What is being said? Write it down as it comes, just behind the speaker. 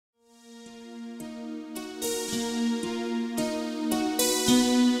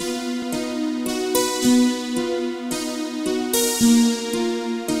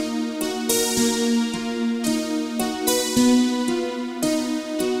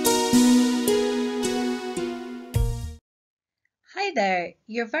Hi there,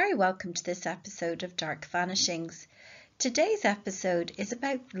 you're very welcome to this episode of Dark Vanishings. Today's episode is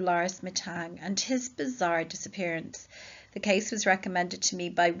about Lars Mittank and his bizarre disappearance. The case was recommended to me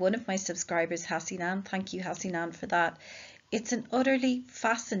by one of my subscribers, Hasinan. Thank you, Hasinan, for that. It's an utterly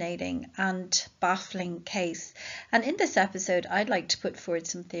fascinating and baffling case. And in this episode, I'd like to put forward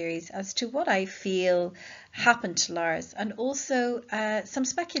some theories as to what I feel happened to Lars and also some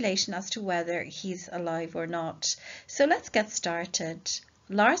speculation as to whether he's alive or not. So let's get started.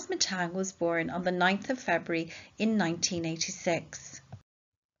 Lars Mittank was born on the 9th of February in 1986.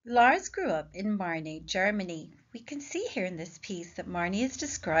 Lars grew up in Marne, Germany. We can see here in this piece that Marne is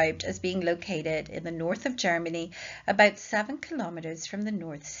described as being located in the north of Germany, about 7 kilometers from the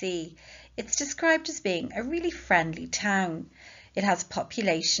North Sea. It's described as being a really friendly town. It has a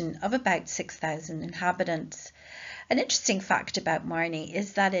population of about 6,000 inhabitants. An interesting fact about Marne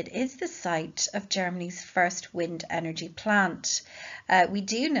is that it is the site of Germany's first wind energy plant. We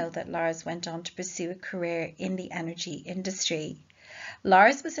do know that Lars went on to pursue a career in the energy industry.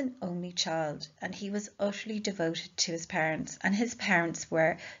 Lars was an only child and he was utterly devoted to his parents, and his parents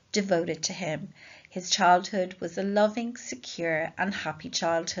were devoted to him. His childhood was a loving, secure and happy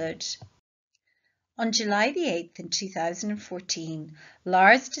childhood. On July the 8th in 2014,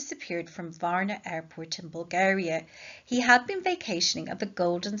 Lars disappeared from Varna Airport in Bulgaria. He had been vacationing at the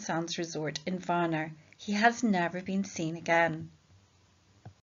Golden Sands Resort in Varna. He has never been seen again.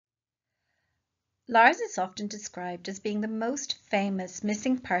 Lars is often described as being the most famous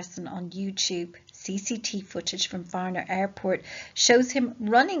missing person on YouTube. CCTV footage from Varna Airport shows him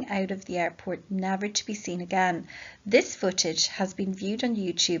running out of the airport, never to be seen again. This footage has been viewed on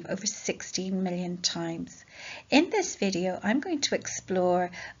YouTube over 16 million times. In this video, I'm going to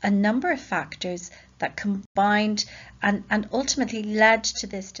explore a number of factors that combined and ultimately led to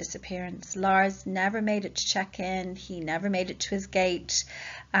this disappearance. Lars never made it to check in, he never made it to his gate,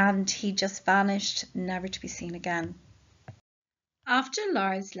 and he just vanished, never to be seen again. After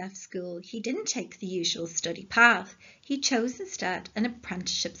Lars left school, he didn't take the usual study path. He chose instead an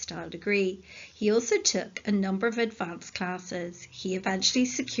apprenticeship-style degree. He also took a number of advanced classes. He eventually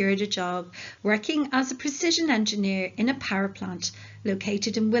secured a job working as a precision engineer in a power plant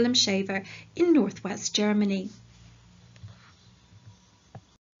located in Wilhelmshaven in northwest Germany.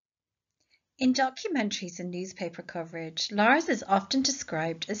 In documentaries and newspaper coverage, Lars is often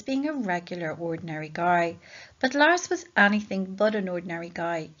described as being a regular, ordinary guy. But Lars was anything but an ordinary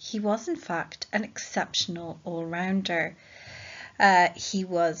guy. He was, in fact, an exceptional all-rounder. He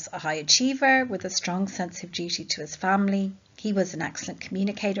was a high achiever with a strong sense of duty to his family. He was an excellent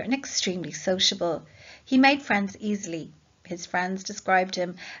communicator and extremely sociable. He made friends easily. His friends described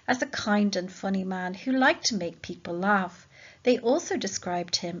him as a kind and funny man who liked to make people laugh. They also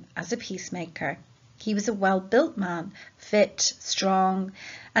described him as a peacemaker. He was a well-built man, fit, strong,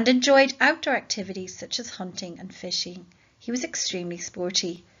 and enjoyed outdoor activities such as hunting and fishing. He was extremely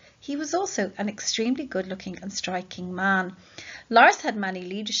sporty. He was also an extremely good-looking and striking man. Lars had many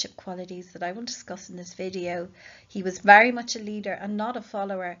leadership qualities that I will discuss in this video. He was very much a leader and not a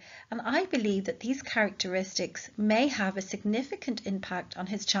follower, and I believe that these characteristics may have a significant impact on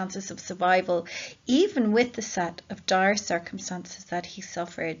his chances of survival, even with the set of dire circumstances that he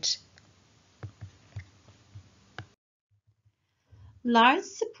suffered.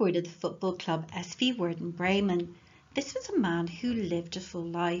 Lars supported the football club SV Werder Bremen. This was a man who lived a full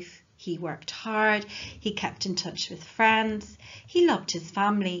life. He worked hard, he kept in touch with friends, he loved his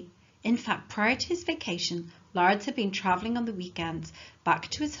family. In fact, prior to his vacation, Lars had been travelling on the weekends back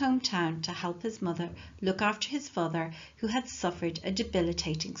to his hometown to help his mother look after his father, who had suffered a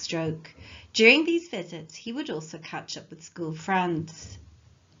debilitating stroke. During these visits, he would also catch up with school friends.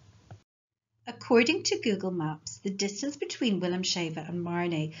 According to Google Maps, the distance between Wilhelmshaven and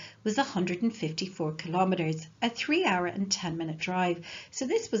Marne was 154 kilometres, a 3-hour and 10-minute drive. So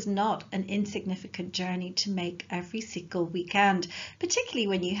this was not an insignificant journey to make every single weekend, particularly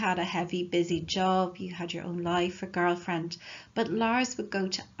when you had a heavy, busy job, you had your own life or girlfriend. But Lars would go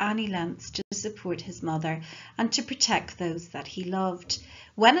to any lengths to support his mother and to protect those that he loved.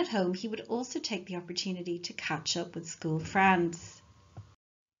 When at home, he would also take the opportunity to catch up with school friends.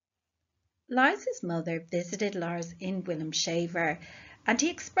 Lars's mother visited Lars in Wilhelmshaven, and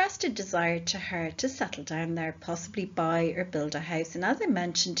he expressed a desire to her to settle down there, possibly buy or build a house. And as I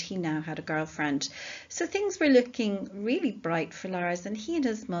mentioned, he now had a girlfriend. So things were looking really bright for Lars, and he and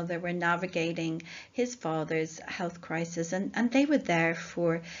his mother were navigating his father's health crisis, and they were there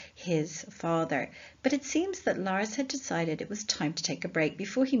for his father. But it seems that Lars had decided it was time to take a break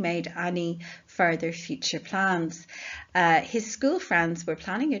before he made any further future plans. His school friends were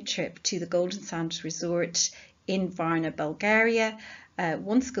planning a trip to the Golden Sands Resort in Varna, Bulgaria.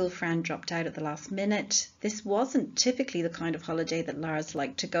 One school friend dropped out at the last minute. This wasn't typically the kind of holiday that Lars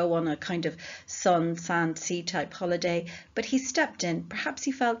liked to go on, a kind of sun, sand, sea type holiday, but he stepped in. Perhaps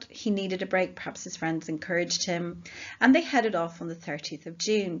he felt he needed a break, perhaps his friends encouraged him, and they headed off on the 30th of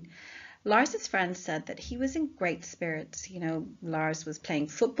June. Lars's friends said that he was in great spirits. Lars was playing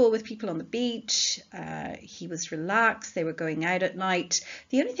football with people on the beach. He was relaxed. They were going out at night.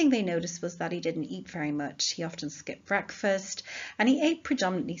 The only thing they noticed was that he didn't eat very much. He often skipped breakfast, and he ate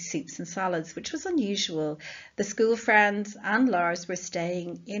predominantly soups and salads, which was unusual. The school friends and Lars were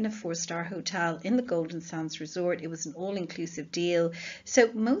staying in a 4-star hotel in the Golden Sands Resort. It was an all-inclusive deal. So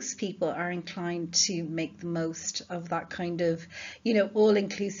most people are inclined to make the most of that kind of,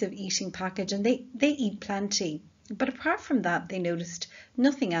 all-inclusive eating package, and they eat plenty. But apart from that, they noticed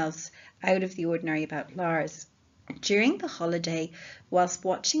nothing else out of the ordinary about Lars. During the holiday, whilst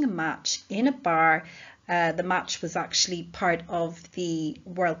watching a match in a bar, the match was actually part of the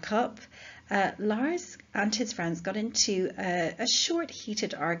World Cup, Lars and his friends got into a short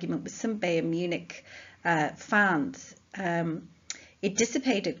heated argument with some Bayern Munich fans. It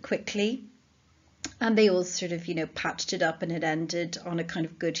dissipated quickly, and they all sort of, patched it up, and it ended on a kind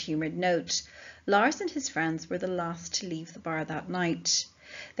of good-humoured note. Lars and his friends were the last to leave the bar that night.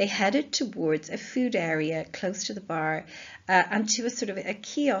 They headed towards a food area close to the bar and to a sort of a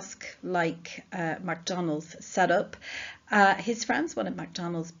kiosk-like McDonald's setup. His friends wanted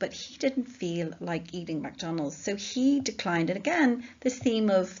McDonald's, but he didn't feel like eating McDonald's, so he declined. And again, this theme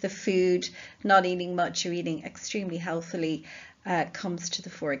of the food, not eating much or eating extremely healthily, comes to the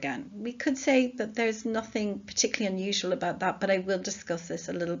fore again. We could say that there's nothing particularly unusual about that, but I will discuss this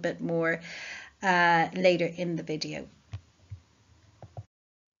a little bit more later in the video.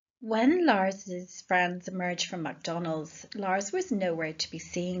 When Lars's friends emerged from McDonald's, Lars was nowhere to be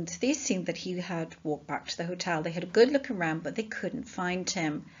seen. So they assumed that he had walked back to the hotel. They had a good look around, but they couldn't find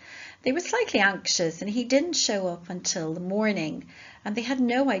him. They were slightly anxious, and he didn't show up until the morning, and they had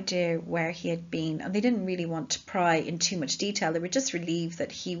no idea where he had been, and they didn't really want to pry in too much detail. They were just relieved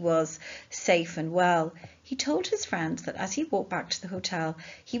that he was safe and well. He told his friends that as he walked back to the hotel,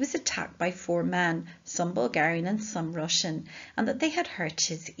 he was attacked by 4 men, some Bulgarian and some Russian, and that they had hurt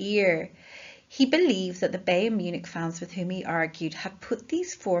his ear. He believed that the Bayern Munich fans with whom he argued had put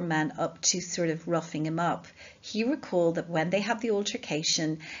these 4 men up to sort of roughing him up. He recalled that when they had the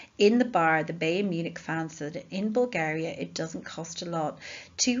altercation in the bar, the Bayern Munich fans said that in Bulgaria it doesn't cost a lot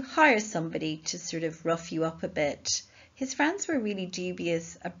to hire somebody to sort of rough you up a bit. His friends were really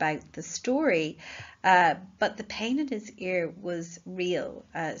dubious about the story, but the pain in his ear was real.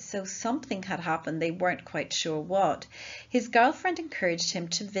 So something had happened. They weren't quite sure what. His girlfriend encouraged him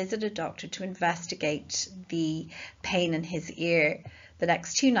to visit a doctor to investigate the pain in his ear. The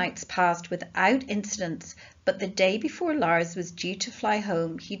next 2 nights passed without incidents, but the day before Lars was due to fly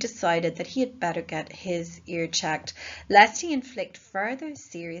home, he decided that he had better get his ear checked, lest he inflict further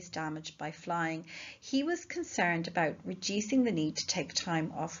serious damage by flying. He was concerned about reducing the need to take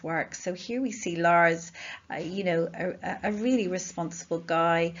time off work. So here we see Lars, a really responsible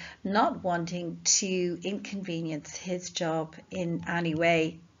guy, not wanting to inconvenience his job in any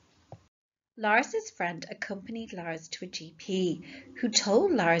way. Lars's friend accompanied Lars to a GP who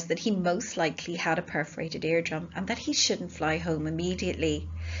told Lars that he most likely had a perforated eardrum and that he shouldn't fly home immediately.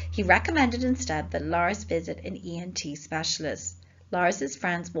 He recommended instead that Lars visit an ENT specialist. Lars's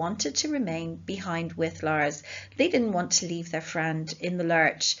friends wanted to remain behind with Lars. They didn't want to leave their friend in the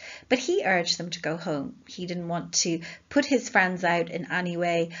lurch, but he urged them to go home. He didn't want to put his friends out in any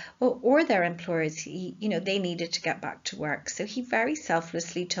way, or their employers. They needed to get back to work. So he very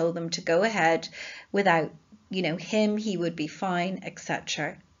selflessly told them to go ahead without, him. He would be fine,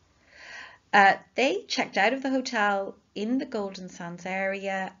 etc. They checked out of the hotel in the Golden Sands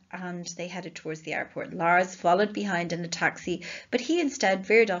area and they headed towards the airport. Lars followed behind in a taxi, but he instead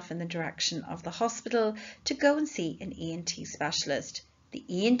veered off in the direction of the hospital to go and see an ENT specialist. The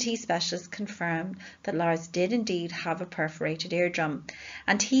ENT specialist confirmed that Lars did indeed have a perforated eardrum,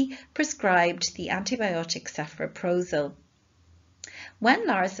 and he prescribed the antibiotic cephalosporin. When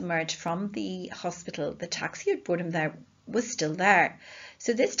Lars emerged from the hospital, the taxi who brought him there was still there.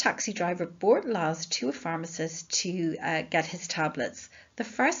 So this taxi driver brought Lars to a pharmacist to get his tablets. The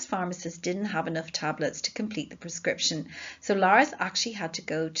first pharmacist didn't have enough tablets to complete the prescription, so Lars actually had to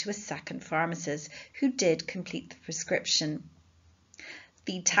go to a second pharmacist who did complete the prescription.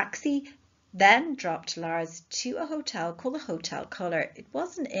 The taxi then dropped Lars to a hotel called the Hotel Colour. It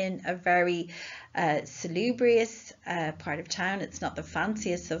wasn't in a very salubrious part of town. It's not the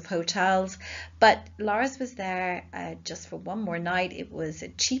fanciest of hotels, but Lars was there just for one more night. It was a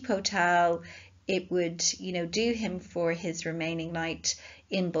cheap hotel it would, do him for his remaining night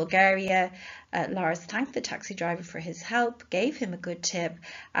in Bulgaria. Lars thanked the taxi driver for his help, gave him a good tip,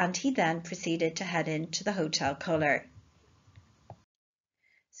 and he then proceeded to head into the Hotel Colour.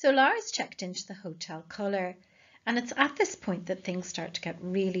 So Lars checked into the Hotel Colour, and it's at this point that things start to get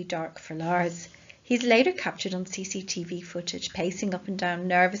really dark for Lars. He's later captured on CCTV footage pacing up and down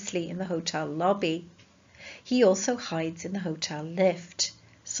nervously in the hotel lobby. He also hides in the hotel lift.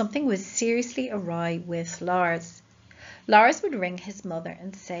 Something was seriously awry with Lars. Lars would ring his mother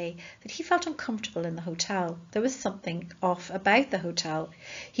and say that he felt uncomfortable in the hotel. There was something off about the hotel.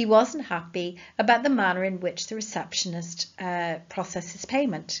 He wasn't happy about the manner in which the receptionist processed his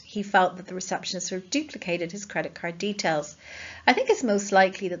payment. He felt that the receptionist sort of duplicated his credit card details. I think it's most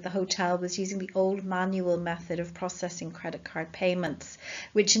likely that the hotel was using the old manual method of processing credit card payments,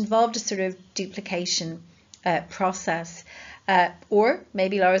 which involved a sort of duplication process. Or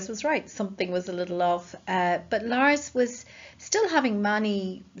maybe Lars was right, something was a little off, but Lars was still having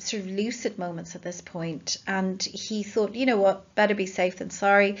many sort of lucid moments at this point, and he thought, you know what, better be safe than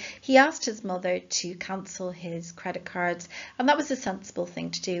sorry. He asked his mother to cancel his credit cards, and that was a sensible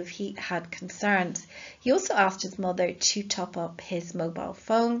thing to do if he had concerns. He also asked his mother to top up his mobile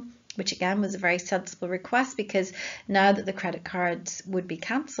phone, which again was a very sensible request, because now that the credit cards would be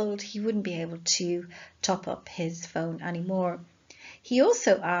cancelled, he wouldn't be able to top up his phone anymore. He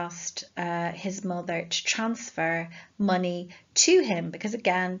also asked his mother to transfer money to him, because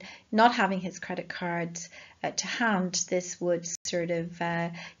again, not having his credit cards to hand, this would sort of,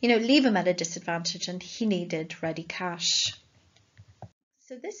 leave him at a disadvantage, and he needed ready cash.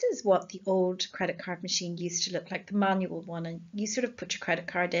 So this is what the old credit card machine used to look like, the manual one, and you sort of put your credit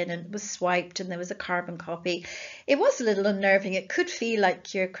card in and it was swiped and there was a carbon copy. It was a little unnerving. It could feel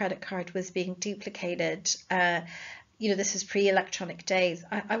like your credit card was being duplicated. This was pre-electronic days.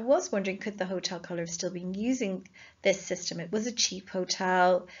 I was wondering, could the Hotel Colour have still been using this system? It was a cheap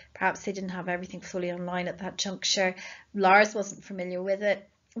hotel. Perhaps they didn't have everything fully online at that juncture. Lars wasn't familiar with it.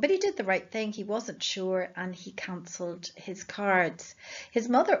 But he did the right thing. He wasn't sure, and he cancelled his cards. His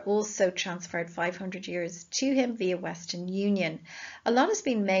mother also transferred 500 euros to him via Western Union. A lot has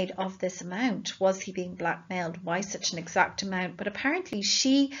been made of this amount. Was he being blackmailed? Why such an exact amount? But apparently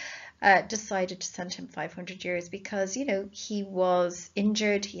she decided to send him 500 euros because, he was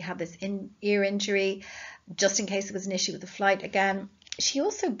injured. He had this ear injury, just in case there was an issue with the flight again. She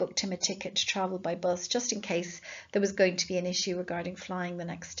also booked him a ticket to travel by bus just in case there was going to be an issue regarding flying the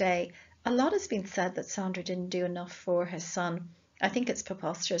next day. A lot has been said that Sandra didn't do enough for her son. I think it's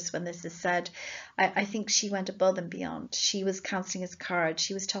preposterous when this is said. I think she went above and beyond. She was cancelling his card.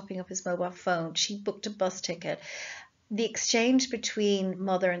 She was topping up his mobile phone. She booked a bus ticket. The exchange between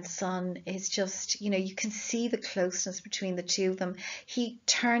mother and son is just, you can see the closeness between the two of them. He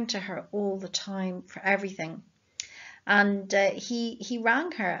turned to her all the time for everything. And he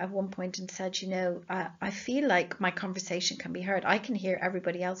rang her at one point and said, I feel like my conversation can be heard. I can hear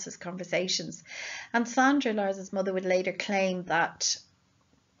everybody else's conversations. And Sandra, Lars's mother, would later claim that,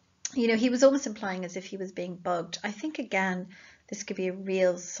 he was almost implying as if he was being bugged. I think, again, this could be a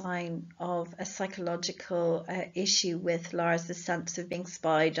real sign of a psychological issue with Lars, the sense of being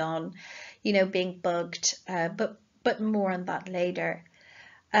spied on, being bugged, but more on that later.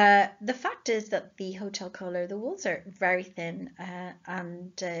 The fact is that the Hotel Colour, the walls are very thin,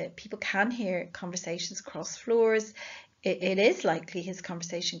 and people can hear conversations across floors. It is likely his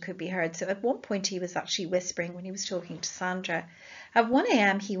conversation could be heard. So at one point he was actually whispering when he was talking to Sandra. At 1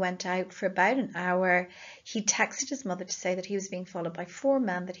 a.m. he went out for about an hour. He texted his mother to say that he was being followed by 4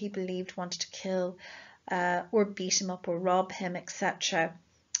 men that he believed wanted to kill or beat him up or rob him, etc.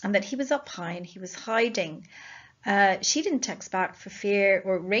 And that he was up high and he was hiding. She didn't text back for fear,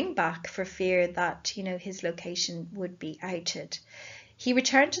 or ring back for fear that, his location would be outed. He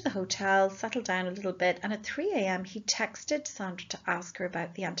returned to the hotel, settled down a little bit, and at 3 a.m. he texted Sandra to ask her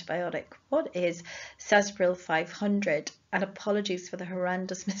about the antibiotic. What is Cesaril 500? And apologies for the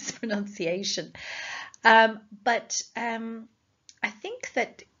horrendous mispronunciation. But I think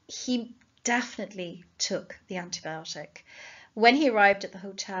that he definitely took the antibiotic. When he arrived at the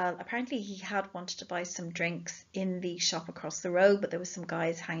hotel, apparently he had wanted to buy some drinks in the shop across the road, but there were some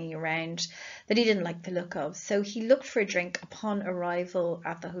guys hanging around that he didn't like the look of. So he looked for a drink upon arrival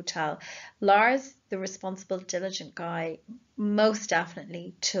at the hotel. Lars, the responsible, diligent guy, most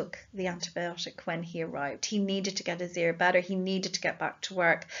definitely took the antibiotic when he arrived. He needed to get his ear better. He needed to get back to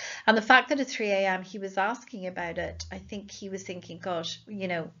work. And the fact that at 3 a.m. he was asking about it, I think he was thinking, gosh,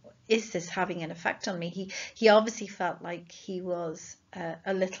 is this having an effect on me? He obviously felt like he was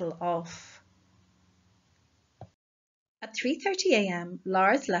a little off. At 3:30 a.m.,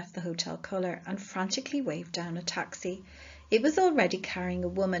 Lars left the hotel colour and frantically waved down a taxi. It was already carrying a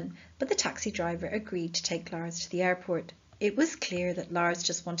woman, but the taxi driver agreed to take Lars to the airport. It was clear that Lars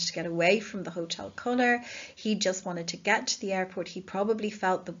just wanted to get away from the hotel colour. He just wanted to get to the airport. He probably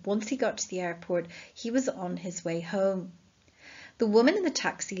felt that once he got to the airport, he was on his way home. The woman in the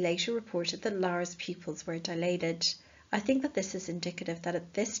taxi later reported that Lars' pupils were dilated. I think that this is indicative that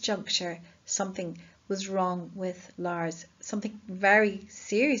at this juncture something was wrong with Lars, something very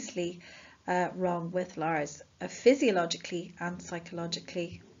seriously wrong with Lars, physiologically and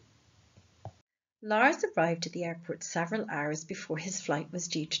psychologically. Lars arrived at the airport several hours before his flight was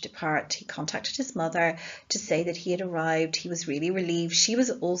due to depart. He contacted his mother to say that he had arrived. He was really relieved. She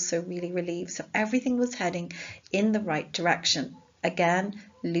was also really relieved. So everything was heading in the right direction. Again,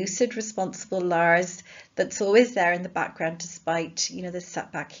 lucid, responsible Lars that's always there in the background despite, the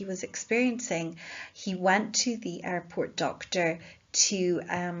setback he was experiencing. He went to the airport doctor to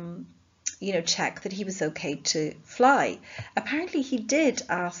check that he was okay to fly. Apparently he did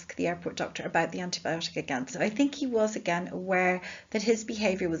ask the airport doctor about the antibiotic again, so I think he was again aware that his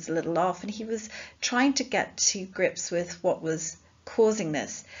behaviour was a little off and he was trying to get to grips with what was causing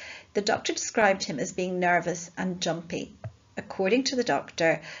this. The doctor described him as being nervous and jumpy. According to the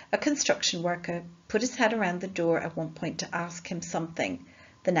doctor, a construction worker put his head around the door at one point to ask him something.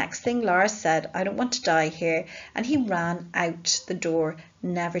 The next thing Lars said, "I don't want to die here," and he ran out the door,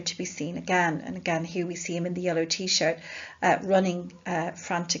 never to be seen again. And again, here we see him in the yellow t-shirt running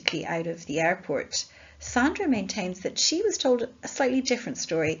frantically out of the airport. Sandra maintains that she was told a slightly different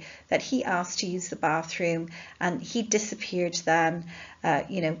story, that he asked to use the bathroom and he disappeared then,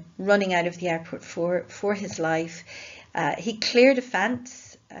 running out of the airport for his life. He cleared a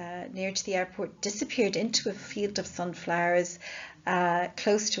fence near to the airport, disappeared into a field of sunflowers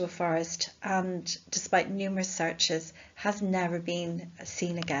close to a forest, and despite numerous searches, has never been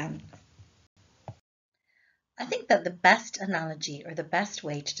seen again. I think that the best analogy or the best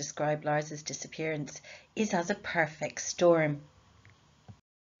way to describe Lars's disappearance is as a perfect storm.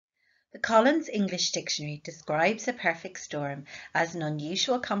 The Collins English Dictionary describes a perfect storm as an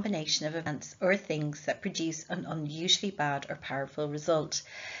unusual combination of events or things that produce an unusually bad or powerful result.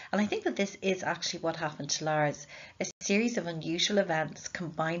 And I think that this is actually what happened to Lars. A series of unusual events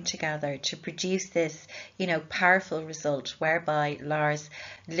combined together to produce this, powerful result whereby Lars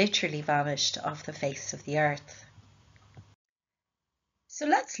literally vanished off the face of the earth. So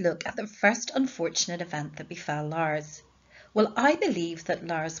let's look at the first unfortunate event that befell Lars. Well, I believe that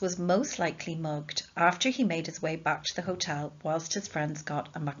Lars was most likely mugged after he made his way back to the hotel whilst his friends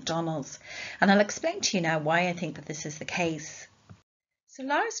got a McDonald's. And I'll explain to you now why I think that this is the case. So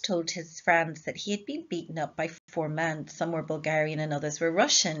Lars told his friends that he had been beaten up by 4 men. Some were Bulgarian and others were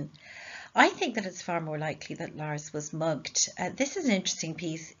Russian. I think that it's far more likely that Lars was mugged. This is an interesting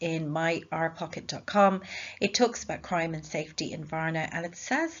piece in myourpocket.com. It talks about crime and safety in Varna, and it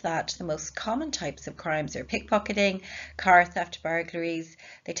says that the most common types of crimes are pickpocketing, car theft, burglaries.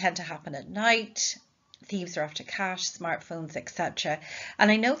 They tend to happen at night. Thieves are after cash, smartphones, etc.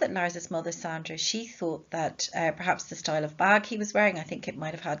 And I know that Lars's mother, Sandra, she thought that perhaps the style of bag he was wearing, I think it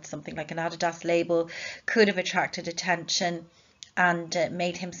might have had something like an Adidas label, could have attracted attention and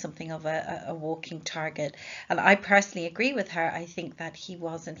made him something of a walking target. And I personally agree with her. I think that he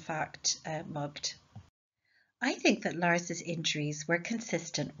was in fact mugged. I think that Lars's injuries were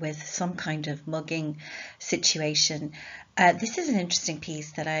consistent with some kind of mugging situation. This is an interesting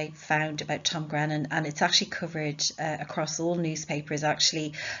piece that I found about Tom Grennan, and it's actually covered across all newspapers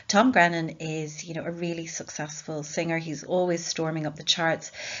actually. Tom Grennan is, a really successful singer. He's always storming up the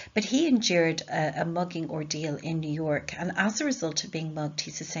charts, but he endured a mugging ordeal in New York, and as a result of being mugged,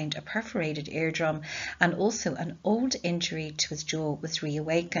 he sustained a perforated eardrum, and also an old injury to his jaw was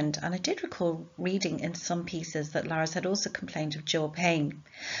reawakened. And I did recall reading in some pieces that Lars had also complained of jaw pain.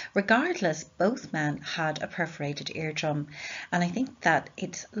 Regardless, both men had a perforated eardrum, and I think that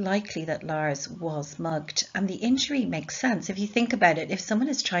it's likely that Lars was mugged. And the injury makes sense if you think about it. If someone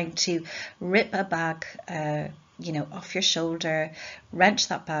is trying to rip a bag off your shoulder, wrench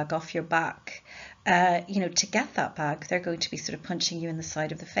that bag off your back, to get that bag, they're going to be sort of punching you in the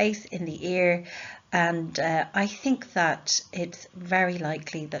side of the face, in the ear. And I think that it's very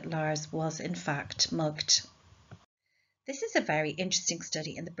likely that Lars was in fact mugged. This is a very interesting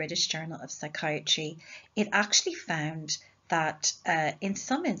study in the British Journal of Psychiatry. It actually found that in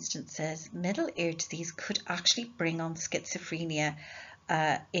some instances, middle ear disease could actually bring on schizophrenia.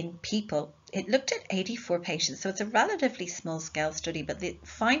 in people. It looked at 84 patients, so it's a relatively small scale study, but the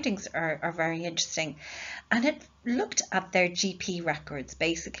findings are very interesting. And it looked at their GP records,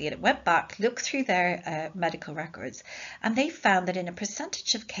 basically, and it went back, looked through their medical records, and they found that in a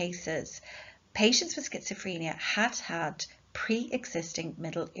percentage of cases, patients with schizophrenia had had pre-existing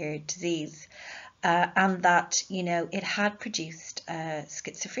middle ear disease. And that, it had produced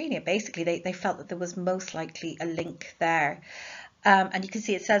schizophrenia. Basically, they felt that there was most likely a link there. And you can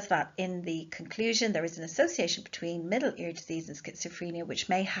see it says that in the conclusion, there is an association between middle ear disease and schizophrenia, which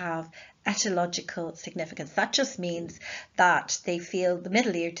may have etiological significance. That just means that they feel the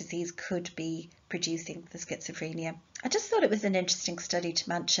middle ear disease could be producing the schizophrenia. I just thought it was an interesting study to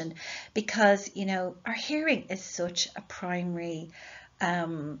mention because, our hearing is such a primary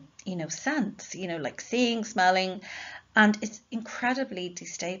sense, like seeing, smelling, and it's incredibly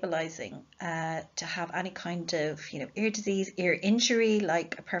destabilizing to have any kind of, ear disease, ear injury,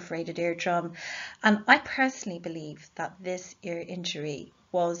 like a perforated eardrum. And I personally believe that this ear injury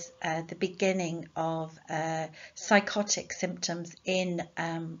was the beginning of psychotic symptoms in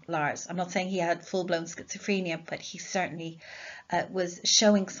Lars. I'm not saying he had full-blown schizophrenia, but he certainly was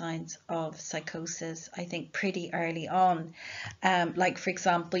showing signs of psychosis, I think, pretty early on. Like, for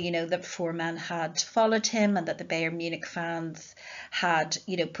example, that four men had followed him and that the Bayern Munich fans had,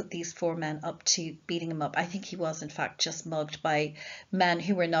 put these four men up to beating him up. I think he was, in fact, just mugged by men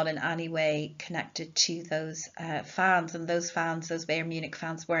who were not in any way connected to those fans. And those fans, those Bayern Munich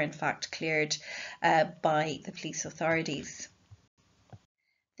fans, were, in fact, cleared by the police authorities.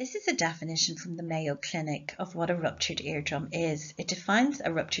 This is a definition from the Mayo Clinic of what a ruptured eardrum is. It defines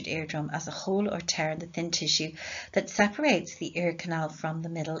a ruptured eardrum as a hole or tear in the thin tissue that separates the ear canal from the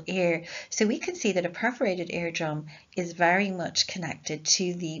middle ear. So we can see that a perforated eardrum is very much connected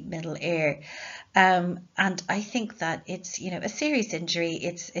to the middle ear. And I think that it's, a serious injury.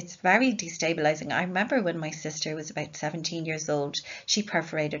 It's very destabilizing. I remember when my sister was about 17 years old, she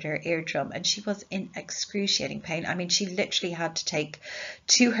perforated her eardrum and she was in excruciating pain. I mean, she literally had to take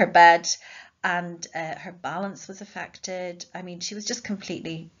to her bed and her balance was affected. I mean, she was just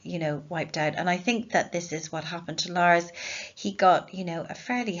completely, wiped out. And I think that this is what happened to Lars. He got, a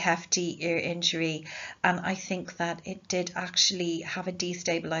fairly hefty ear injury. And I think that it did actually have a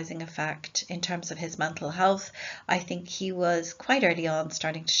destabilizing effect in terms of his mental health. I think he was quite early on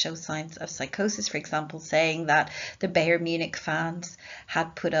starting to show signs of psychosis, for example, saying that the Bayern Munich fans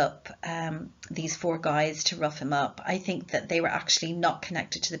had put up these four guys to rough him up. I think that they were actually not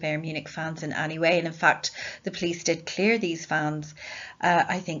connected to the Bayern Munich fans in any way. And in fact, the police did clear these fans.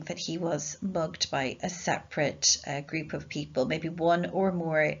 I think that he was mugged by a separate group of people, maybe one or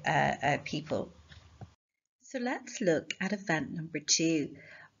more people. So let's look at event number 2.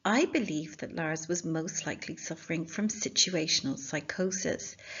 I believe that Lars was most likely suffering from situational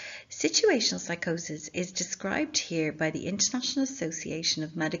psychosis. Situational psychosis is described here by the International Association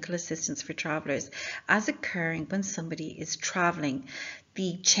of Medical Assistance for Travellers as occurring when somebody is travelling.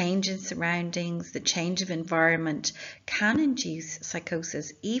 The change in surroundings, the change of environment can induce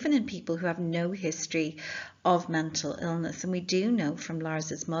psychosis even in people who have no history of mental illness. And we do know from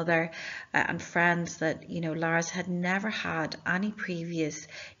Lars's mother and friends that, Lars had never had any previous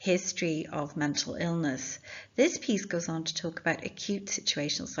history of mental illness. This piece goes on to talk about acute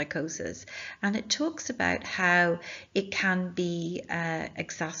situational psychosis, and it talks about how it can be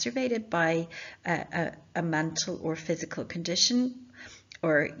exacerbated by a mental or physical condition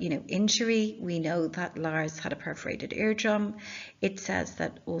or injury. We know that Lars had a perforated eardrum. It says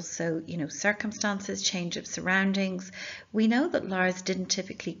that also circumstances, change of surroundings. We know that Lars didn't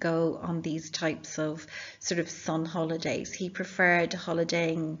typically go on these types of sort of sun holidays. He preferred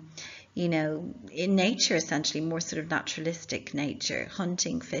holidaying in nature, essentially more sort of naturalistic nature,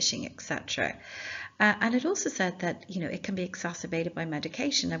 hunting, fishing, etc. And it also said that, it can be exacerbated by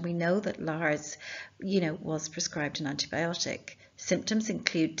medication. And we know that Lars, was prescribed an antibiotic. Symptoms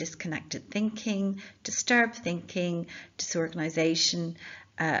include disconnected thinking, disturbed thinking, disorganization,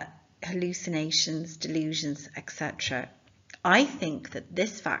 hallucinations, delusions, etc. I think that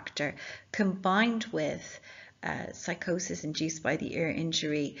this factor, combined with psychosis induced by the ear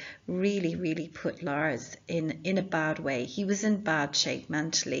injury, really put Lars in a bad way. He was in bad shape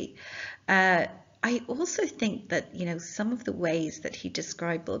mentally. I also think that, some of the ways that he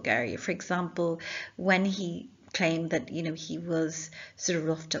described Bulgaria, for example, when he claimed that, he was sort of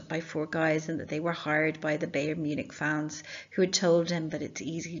roughed up by four guys and that they were hired by the Bayern Munich fans who had told him that it's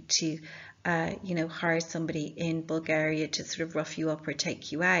easy to, hire somebody in Bulgaria to sort of rough you up or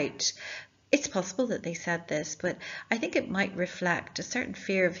take you out. It's possible that they said this, but I think it might reflect a certain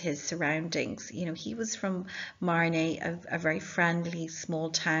fear of his surroundings. You know, he was from Marne, a very friendly small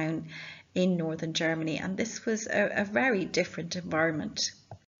town in northern Germany, and this was a very different environment.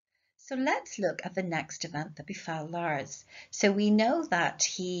 So let's look at the next event that befell Lars. So we know that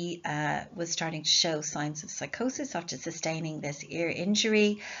he was starting to show signs of psychosis after sustaining this ear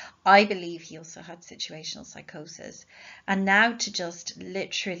injury. I believe he also had situational psychosis. And now to just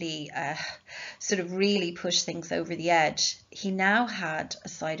literally sort of really push things over the edge, he now had a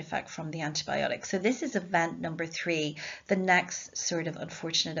side effect from the antibiotic. So this is event number 3, the next sort of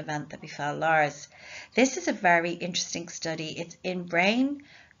unfortunate event that befell Lars. This is a very interesting study. It's in brain,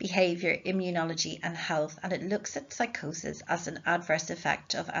 behavior, immunology and health, and it looks at psychosis as an adverse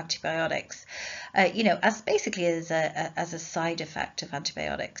effect of antibiotics, as basically as a side effect of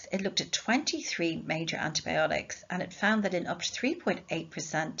antibiotics. It looked at 23 major antibiotics, and it found that in up to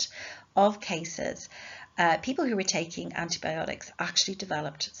 3.8% of cases, people who were taking antibiotics actually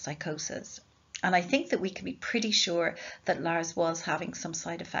developed psychosis. And I think that we can be pretty sure that Lars was having some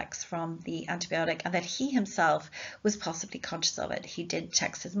side effects from the antibiotic and that he himself was possibly conscious of it. He did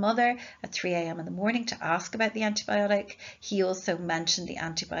text his mother at 3 a.m. in the morning to ask about the antibiotic. He also mentioned the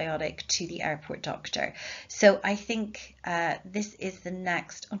antibiotic to the airport doctor. So I think this is the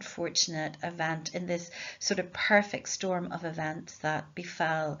next unfortunate event in this sort of perfect storm of events that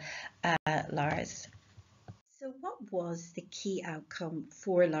befell Lars. So what was the key outcome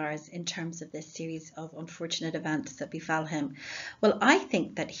for Lars in terms of this series of unfortunate events that befell him? Well, I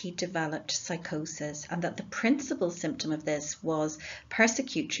think that he developed psychosis and that the principal symptom of this was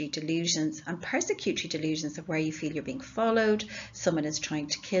persecutory delusions. And persecutory delusions are where you feel you're being followed, someone is trying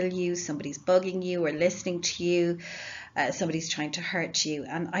to kill you, somebody's bugging you or listening to you. Somebody's trying to hurt you.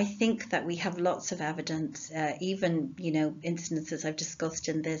 And I think that we have lots of evidence, even, instances I've discussed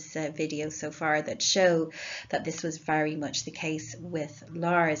in this video so far that show that this was very much the case with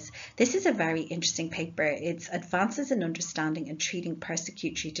Lars. This is a very interesting paper. It's Advances in Understanding and Treating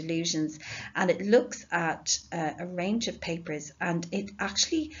Persecutory Delusions, and it looks at a range of papers, and it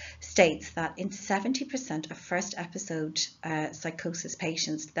actually states that in 70% of first episode psychosis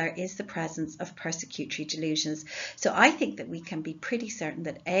patients, there is the presence of persecutory delusions. So I think that we can be pretty certain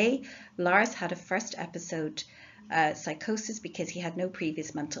that A, Lars had a first episode psychosis because he had no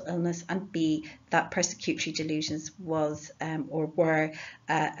previous mental illness, and B, that persecutory delusions was or were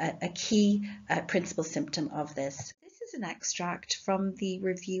a key principal symptom of this. This is an extract from the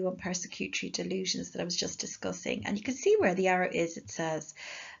review on persecutory delusions that I was just discussing, and you can see where the arrow is. It says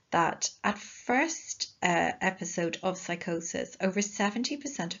that at first episode of psychosis, over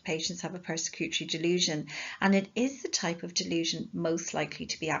 70% of patients have a persecutory delusion, and it is the type of delusion most likely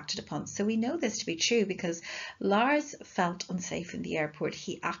to be acted upon. So we know this to be true because Lars felt unsafe in the airport.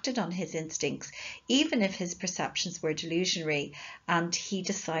 He acted on his instincts, even if his perceptions were delusionary, and he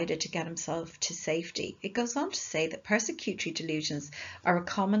decided to get himself to safety. It goes on to say that persecutory delusions are a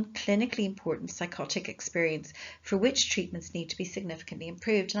common clinically important psychotic experience for which treatments need to be significantly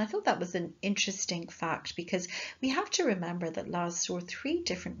improved. And I thought that was an interesting fact because we have to remember that Lars saw 3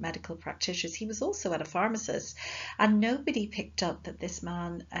 different medical practitioners. He was also at a pharmacist, and nobody picked up that this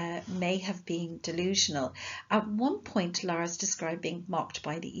man may have been delusional. At one point, Lars described being mocked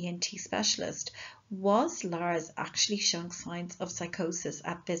by the ENT specialist. Was Lars actually showing signs of psychosis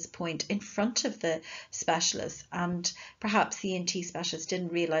at this point in front of the specialist? And perhaps the ENT specialist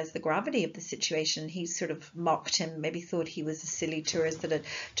didn't realize the gravity of the situation. He sort of mocked him, maybe thought he was a silly tourist that had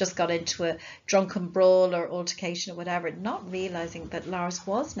just got into a drunken brawl or altercation or whatever, not realizing that Lars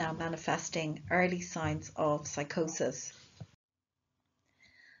was now manifesting early signs of psychosis.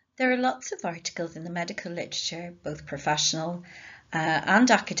 There are lots of articles in the medical literature, both professional and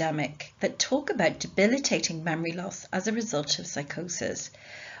academic, that talk about debilitating memory loss as a result of psychosis.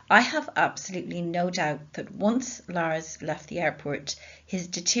 I have absolutely no doubt that once Lars left the airport, his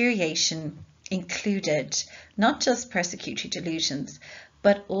deterioration included not just persecutory delusions,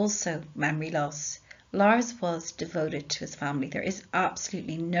 but also memory loss. Lars was devoted to his family. There is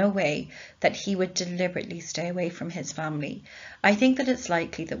absolutely no way that he would deliberately stay away from his family. I think that it's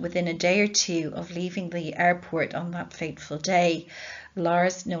likely that within a day or two of leaving the airport on that fateful day,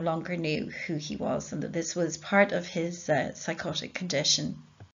 Lars no longer knew who he was and that this was part of his psychotic condition.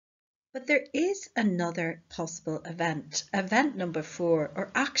 But there is another possible event, event number 4,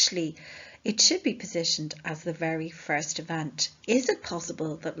 or actually it should be positioned as the very first event. Is it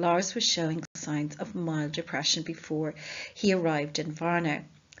possible that Lars was showing signs of mild depression before he arrived in Varna?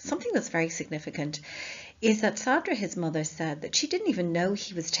 Something that's very significant. is that Sandra, his mother, said that she didn't even know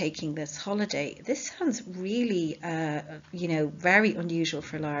he was taking this holiday. This sounds really, very unusual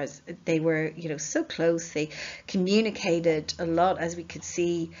for Lars. They were, so close. They communicated a lot, as we could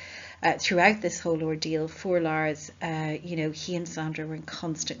see throughout this whole ordeal for Lars. He and Sandra were in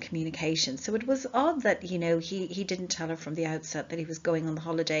constant communication. So it was odd that, he didn't tell her from the outset that he was going on the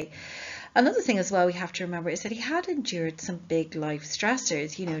holiday. Another thing as well we have to remember is that he had endured some big life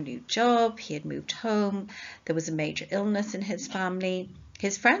stressors, new job, he had moved home, there was a major illness in his family.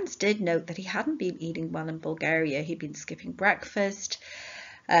 His friends did note that he hadn't been eating well in Bulgaria. He'd been skipping breakfast,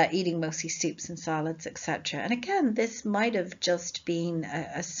 eating mostly soups and salads, etc. And again, this might have just been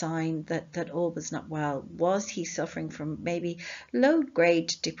a sign that all was not well. Was he suffering from maybe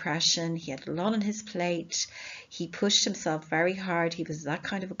low-grade depression? He had a lot on his plate. He pushed himself very hard. He was that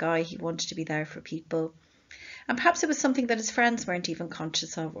kind of a guy. He wanted to be there for people. And perhaps it was something that his friends weren't even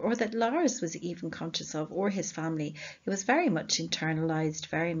conscious of, or that Lars was even conscious of, or his family. It was very much internalized,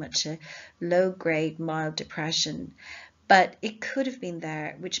 very much a low-grade, mild depression. But it could have been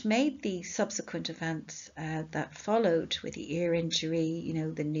there, which made the subsequent events that followed with the ear injury,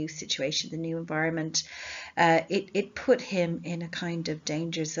 the new situation, the new environment, it put him in a kind of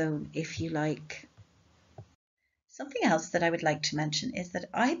danger zone, if you like. Something else that I would like to mention is that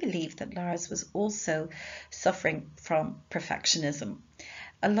I believe that Lars was also suffering from perfectionism.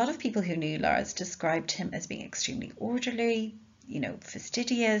 A lot of people who knew Lars described him as being extremely orderly,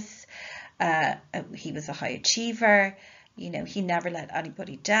 fastidious. He was a high achiever. He never let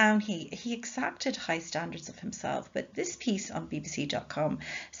anybody down. He exacted high standards of himself. But this piece on BBC.com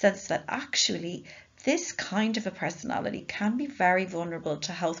says that actually this kind of a personality can be very vulnerable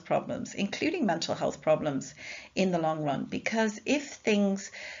to health problems, including mental health problems in the long run, because if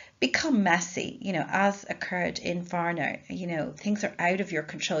things become messy, as occurred in Varna, things are out of your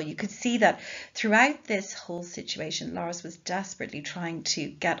control. You could see that throughout this whole situation, Lars was desperately trying to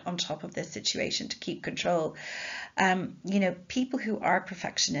get on top of this situation to keep control. People who are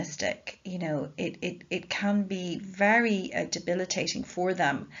perfectionistic, it can be very debilitating for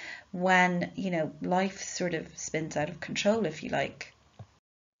them when, life sort of spins out of control, if you like.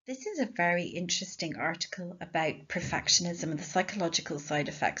 This is a very interesting article about perfectionism and the psychological side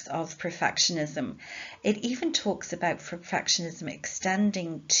effects of perfectionism. It even talks about perfectionism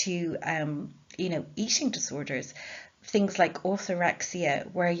extending to, eating disorders, things like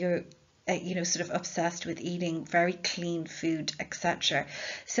orthorexia, where you're sort of obsessed with eating very clean food, etc.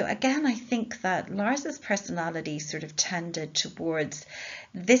 So again, I think that Lars's personality sort of tended towards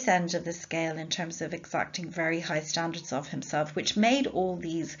this end of the scale in terms of exacting very high standards of himself, which made all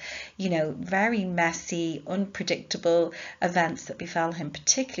these, very messy, unpredictable events that befell him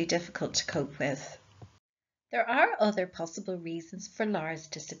particularly difficult to cope with. There are other possible reasons for Lars'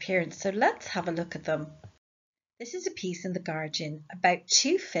 disappearance, so let's have a look at them. This is a piece in The Guardian about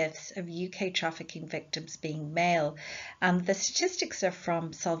 2/5 of UK trafficking victims being male, and the statistics are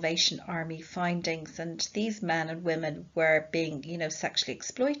from Salvation Army findings, and these men and women were being, sexually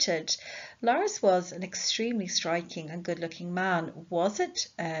exploited. Lars was an extremely striking and good-looking man. Was it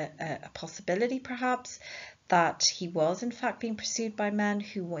a possibility, perhaps, that he was in fact being pursued by men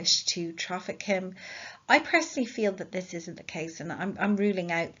who wished to traffic him? I personally feel that this isn't the case, and I'm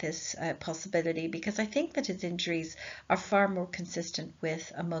ruling out this possibility because I think that his injuries are far more consistent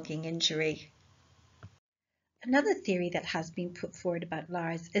with a mugging injury. Another theory that has been put forward about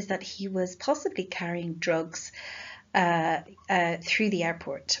Lars is that he was possibly carrying drugs through the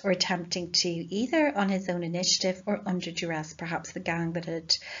airport, or attempting to, either on his own initiative or under duress. Perhaps the gang that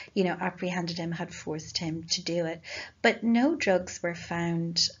had, apprehended him had forced him to do it. But no drugs were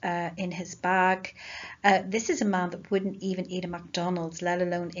found in his bag. This is a man that wouldn't even eat a McDonald's, let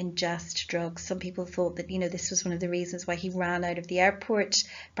alone ingest drugs. Some people thought that, this was one of the reasons why he ran out of the airport.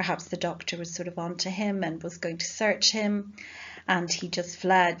 Perhaps the doctor was sort of onto him and was going to search him, and he just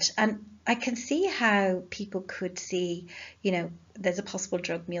fled. And I can see how people could see, there's a possible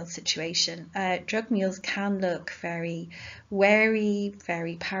drug mule situation. Drug mules can look very wary,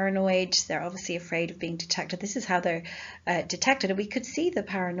 very paranoid. They're obviously afraid of being detected. This is how they're detected. And we could see the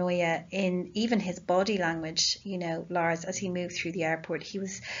paranoia in even his body language. Lars, as he moved through the airport, he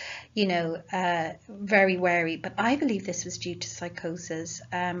was, very wary. But I believe this was due to psychosis,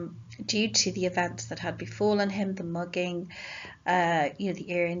 due to the events that had befallen him, the mugging, the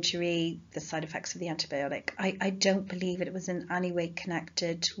ear injury, the side effects of the antibiotic. I don't believe it was in any way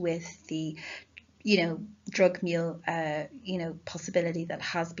connected with the drug mule, possibility that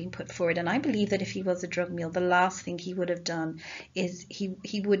has been put forward. And I believe that if he was a drug mule, the last thing he would have done is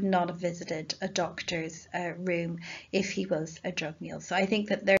he would not have visited a doctor's room if he was a drug mule. So I think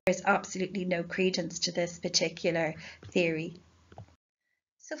that there is absolutely no credence to this particular theory.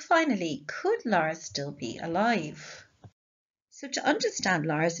 So finally, could Lars still be alive? So to understand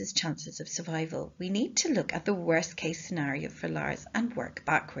Lars's chances of survival, we need to look at the worst case scenario for Lars and work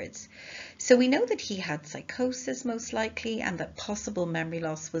backwards. So we know that he had psychosis most likely, and that possible memory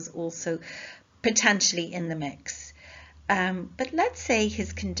loss was also potentially in the mix. But let's say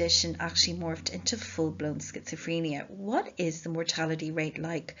his condition actually morphed into full-blown schizophrenia. What is the mortality rate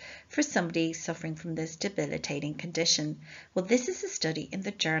like for somebody suffering from this debilitating condition? Well, this is a study in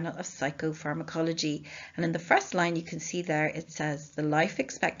the Journal of Psychopharmacology, and in the first line you can see there it says the life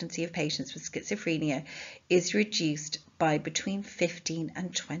expectancy of patients with schizophrenia is reduced by between 15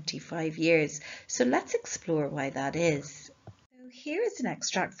 and 25 years. So let's explore why that is. Here is an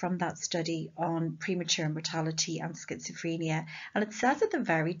extract from that study on premature mortality and schizophrenia, and it says at the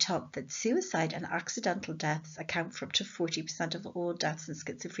very top that suicide and accidental deaths account for up to 40% of all deaths in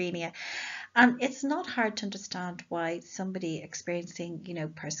schizophrenia. And it's not hard to understand why somebody experiencing,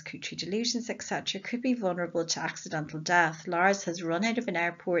 persecutory delusions, etc., could be vulnerable to accidental death. Lars has run out of an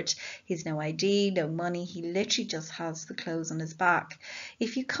airport. He's no ID, no money. He literally just has the clothes on his back.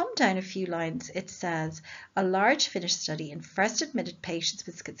 If you come down a few lines, it says a large Finnish study in first admitted patients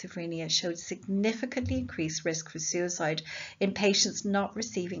with schizophrenia showed significantly increased risk for suicide in patients not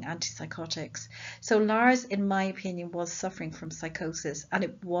receiving antipsychotics. So Lars, in my opinion, was suffering from psychosis, and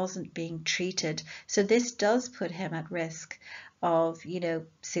it wasn't being treated. So this does put him at risk of,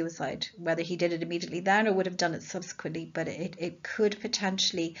 suicide, whether he did it immediately then or would have done it subsequently, but it could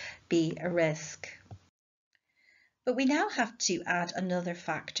potentially be a risk. But we now have to add another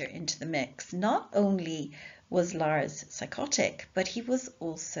factor into the mix. Not only was Lars psychotic, but he was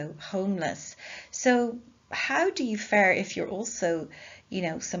also homeless. So how do you fare if you're also,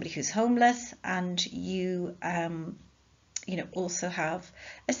 somebody who's homeless and you also have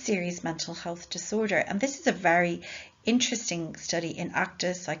a serious mental health disorder? And this is a very interesting study in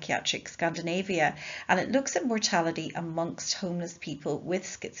Acta Psychiatric Scandinavia, and it looks at mortality amongst homeless people with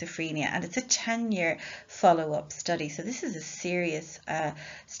schizophrenia, and it's a 10-year follow-up study. So this is a serious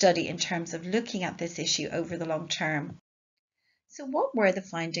study in terms of looking at this issue over the long term. So what were the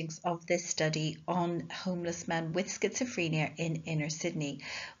findings of this study on homeless men with schizophrenia in inner Sydney?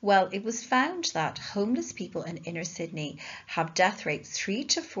 Well, it was found that homeless people in inner Sydney have death rates 3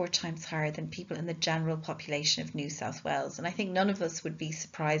 to 4 times higher than people in the general population of New South Wales. And I think none of us would be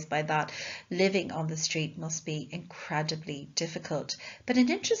surprised by that. Living on the street must be incredibly difficult. But an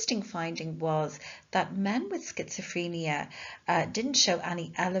interesting finding was that men with schizophrenia didn't show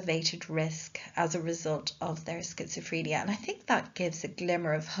any elevated risk as a result of their schizophrenia. And I think that gives a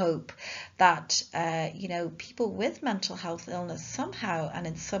glimmer of hope that, people with mental health illness somehow and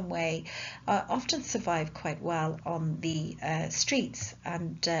in some way often survive quite well on the streets.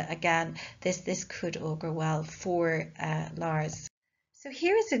 And again, this could augur well for Lars. So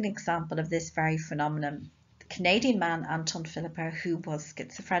here is an example of this very phenomenon. Canadian man Anton Philipper, who was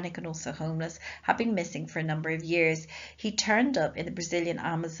schizophrenic and also homeless, had been missing for a number of years. He turned up in the Brazilian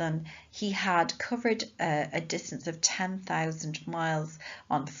Amazon. He had covered a distance of 10,000 miles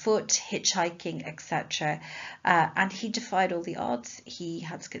on foot, hitchhiking, etc. And he defied all the odds. He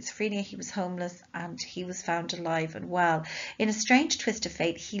had schizophrenia, he was homeless, and he was found alive and well. In a strange twist of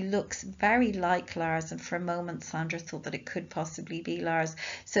fate, he looks very like Lars, and for a moment Sandra thought that it could possibly be Lars.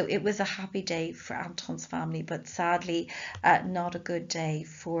 So it was a happy day for Anton's family, but sadly not a good day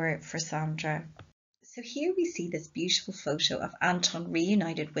for Sandra. So here we see this beautiful photo of Anton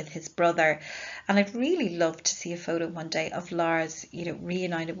reunited with his brother, and I'd really love to see a photo one day of Lars,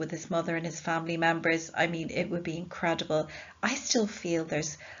 reunited with his mother and his family members. I mean, it would be incredible. I still feel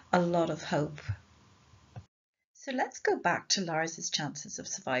there's a lot of hope. So let's go back to Lars's chances of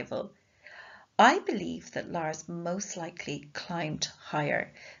survival. I believe that Lars most likely climbed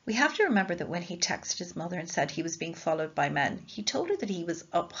higher. We have to remember that when he texted his mother and said he was being followed by men, he told her that he was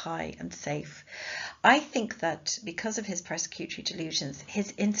up high and safe. I think that because of his persecutory delusions,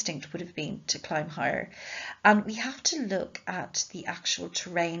 his instinct would have been to climb higher. And we have to look at the actual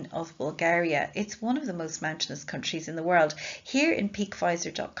terrain of Bulgaria. It's one of the most mountainous countries in the world. Here in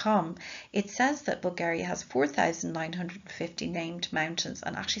peakvisor.com, it says that Bulgaria has 4,950 named mountains,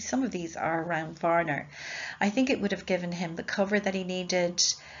 and actually some of these are around Varna. I think it would have given him the cover that he needed.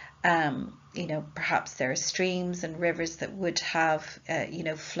 Perhaps there are streams and rivers that would have,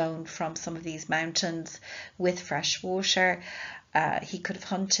 flown from some of these mountains with fresh water. He could have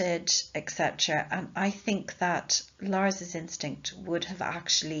hunted, etc. And I think that Lars's instinct would have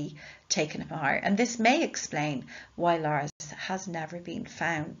actually taken him higher. And this may explain why Lars has never been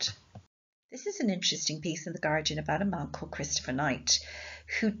found. This is an interesting piece in The Guardian about a man called Christopher Knight,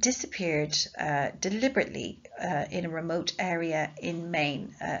 who disappeared deliberately in a remote area in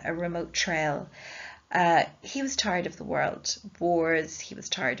Maine, a remote trail. He was tired of the world, wars, he was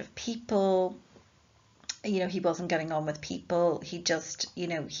tired of people. He wasn't getting on with people. He just,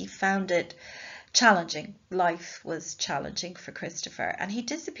 he found it challenging. Life was challenging for Christopher, and he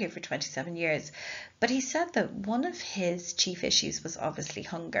disappeared for 27 years. But he said that one of his chief issues was obviously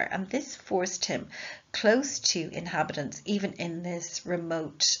hunger, and this forced him close to inhabitants, even in this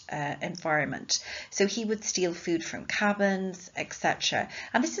remote environment. So he would steal food from cabins, etc.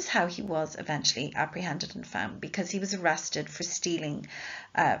 And this is how he was eventually apprehended and found, because he was arrested for stealing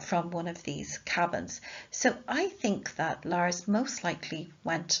from one of these cabins. So I think that Lars most likely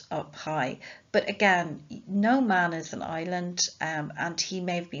went up high. But again, no man is an island, and he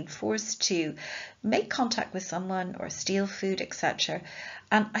may have been forced to make contact with someone or steal food, etc.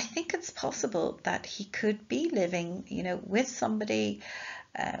 And I think it's possible that he could be living, with somebody,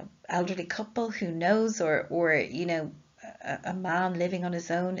 elderly couple, who knows, or a man living on his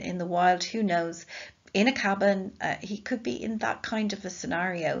own in the wild, who knows, in a cabin. He could be in that kind of a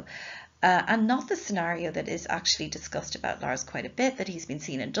scenario. And not the scenario that is actually discussed about Lars quite a bit, that he's been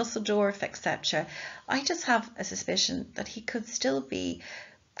seen in Dusseldorf, etc. I just have a suspicion that he could still be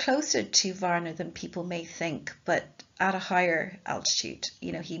closer to Varna than people may think, but at a higher altitude.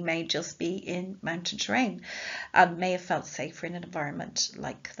 He may just be in mountain terrain and may have felt safer in an environment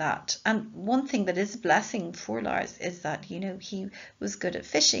like that. And one thing that is a blessing for Lars is that, he was good at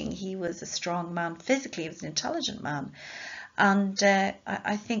fishing. He was a strong man physically. He was an intelligent man. And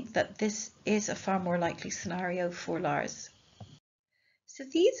I think that this is a far more likely scenario for Lars. So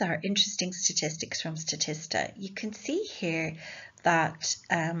these are interesting statistics from Statista. You can see here that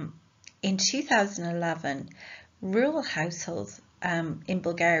in 2011, rural households in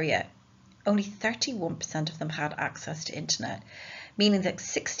Bulgaria, only 31% of them had access to internet, meaning that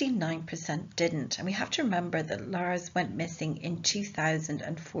 69% didn't. And we have to remember that Lars went missing in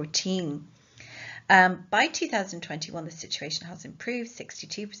 2014. By 2021, the situation has improved.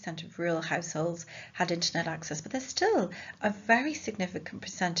 62% of rural households had internet access, but there's still a very significant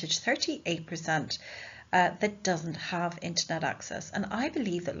percentage, 38%, that doesn't have internet access. And I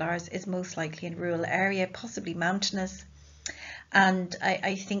believe that Lars is most likely in a rural area, possibly mountainous. And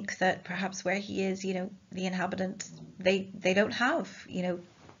I think that perhaps where he is, the inhabitants, they don't have,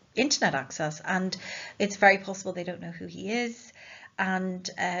 internet access. And it's very possible they don't know who he is. And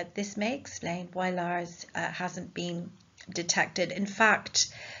this may explain why Lars hasn't been detected. In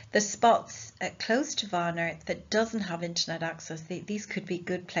fact, the spots close to Varna that doesn't have internet access, these could be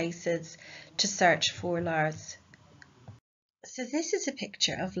good places to search for Lars. So this is a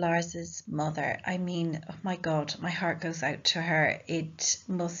picture of Lars's mother. I mean, oh my God, my heart goes out to her. It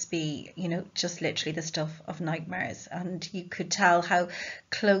must be, just literally the stuff of nightmares. And you could tell how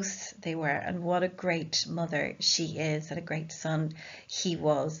close they were and what a great mother she is and a great son he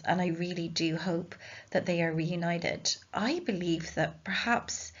was. And I really do hope that they are reunited. I believe that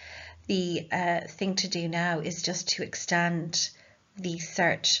perhaps the thing to do now is just to extend the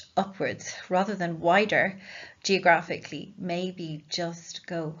search upwards rather than wider geographically, maybe just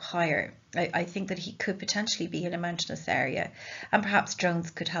go higher. I think that he could potentially be in a mountainous area, and perhaps drones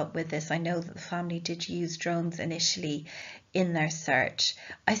could help with this. I know that the family did use drones initially in their search.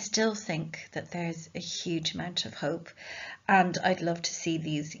 I still think that there's a huge amount of hope, and I'd love to see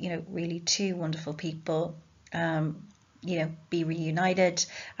these, really two wonderful people be reunited,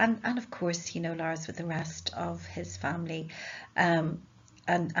 and of course, Lars with the rest of his family. And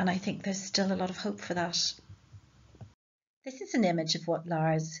I think there's still a lot of hope for that. This is an image of what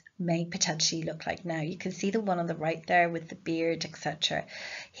Lars may potentially look like now. You can see the one on the right there with the beard, etc.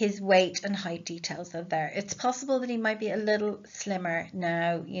 His weight and height details are there. It's possible that he might be a little slimmer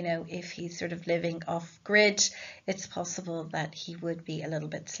now, if he's sort of living off grid. It's possible that he would be a little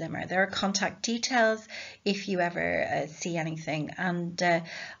bit slimmer. There are contact details if you ever see anything. And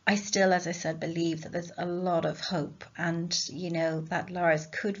I still, as I said, believe that there's a lot of hope, and, that Lars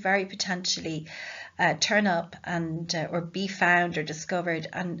could very potentially turn up and or be found or discovered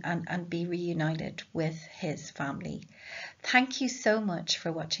and be reunited with his family. Thank you so much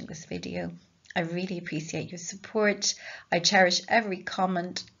for watching this video. I really appreciate your support. I cherish every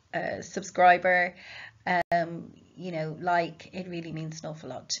comment, subscriber, like. It really means an awful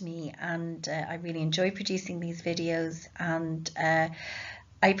lot to me, and I really enjoy producing these videos, and I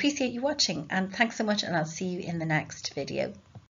appreciate you watching, and thanks so much, and I'll see you in the next video.